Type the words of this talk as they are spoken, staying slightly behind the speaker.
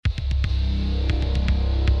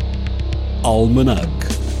Almanac.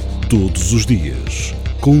 Todos os dias,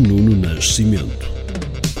 com Nuno Nascimento.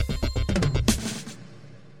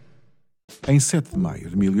 Em 7 de maio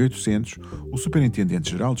de 1800, o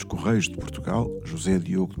Superintendente-Geral dos Correios de Portugal, José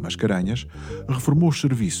Diogo de Mascarenhas, reformou os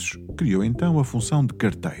serviços, criou então a função de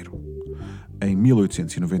carteiro. Em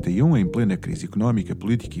 1891, em plena crise económica,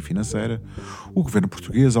 política e financeira, o governo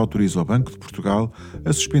português autorizou o Banco de Portugal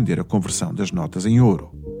a suspender a conversão das notas em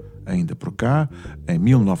ouro. Ainda por cá, em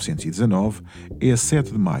 1919, é a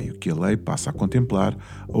 7 de maio que a lei passa a contemplar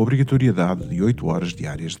a obrigatoriedade de 8 horas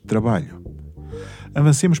diárias de trabalho.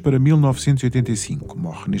 Avancemos para 1985.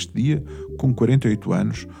 Morre neste dia, com 48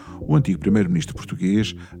 anos, o antigo primeiro-ministro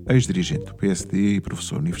português, ex-dirigente do PSD e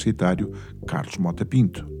professor universitário, Carlos Mota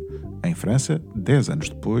Pinto. Em França, 10 anos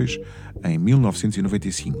depois, em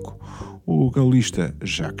 1995, o gaulista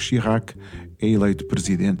Jacques Chirac é eleito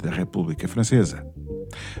presidente da República Francesa.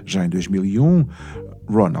 Já em 2001,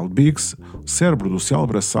 Ronald Biggs, cérebro do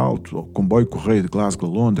célebre assalto ao comboio correio de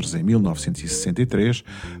Glasgow-Londres em 1963,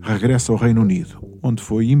 regressa ao Reino Unido, onde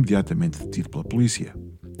foi imediatamente detido pela polícia.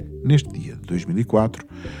 Neste dia de 2004,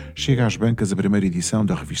 chega às bancas a primeira edição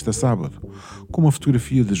da revista Sábado, com uma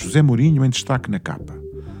fotografia de José Mourinho em destaque na capa.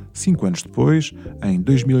 5 anos depois, em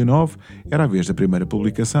 2009, era a vez da primeira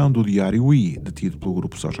publicação do diário O I, detido pelo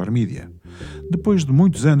grupo Social Media. Depois de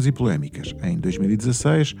muitos anos e polémicas, em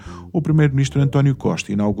 2016, o primeiro-ministro António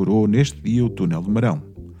Costa inaugurou neste dia o Túnel de Marão.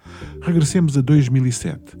 Regressemos a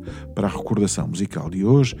 2007, para a recordação musical de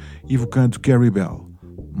hoje, evocando Carrie Bell,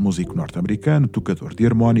 músico norte-americano, tocador de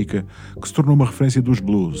harmónica, que se tornou uma referência dos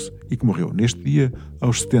blues e que morreu neste dia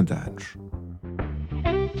aos 70 anos.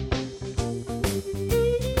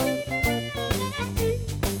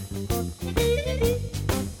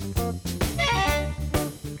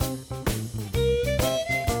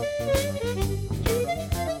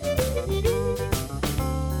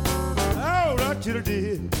 Should have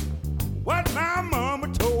did what my mama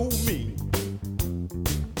told me.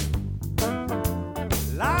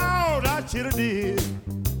 Lord, I should have did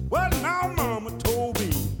what my mama told me.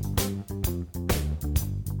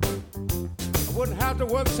 I wouldn't have to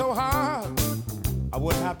work so hard. I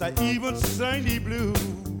wouldn't have to even sing the blues.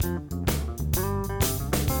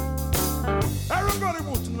 Everybody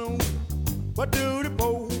wants to know, what do the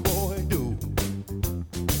poor boy do?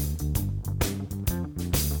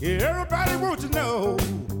 Yeah, everybody wants to know,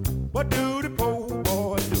 what do the poor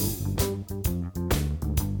boy do?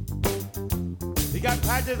 He got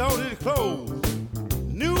patches on his clothes,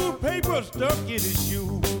 newspaper stuck in his shoes.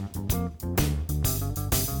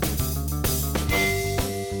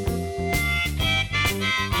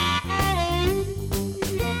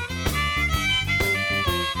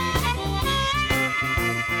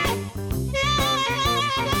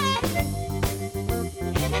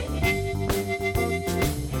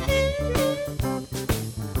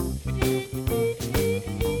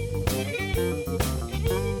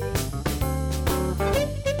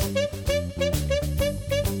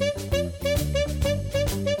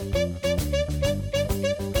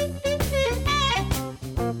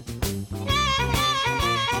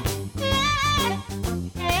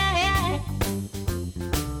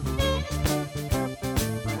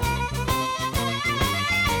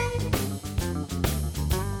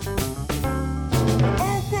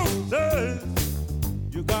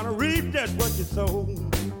 That's what you sow.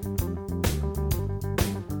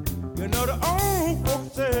 You know the old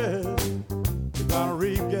folks says you're gonna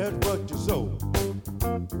reap just what you sow.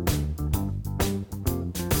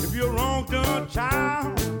 If you're a wrong done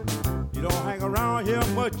child, you don't hang around here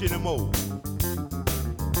much anymore.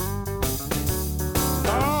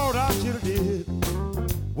 Lord, I should have did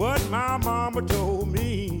what my mama told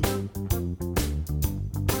me.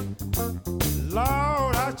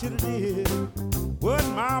 Lord, I should have did what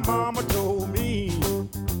my mama told me.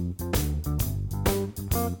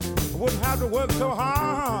 I wouldn't have to work so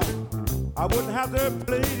hard. I wouldn't have to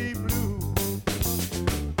play the blues.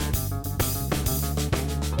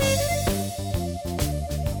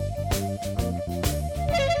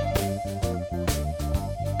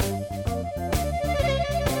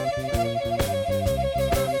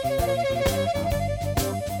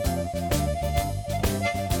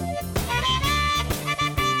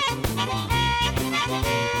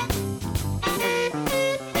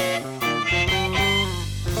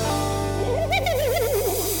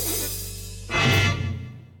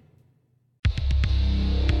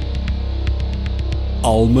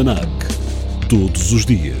 Almanac. Todos os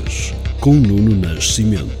dias, com Nuno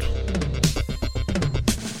Nascimento.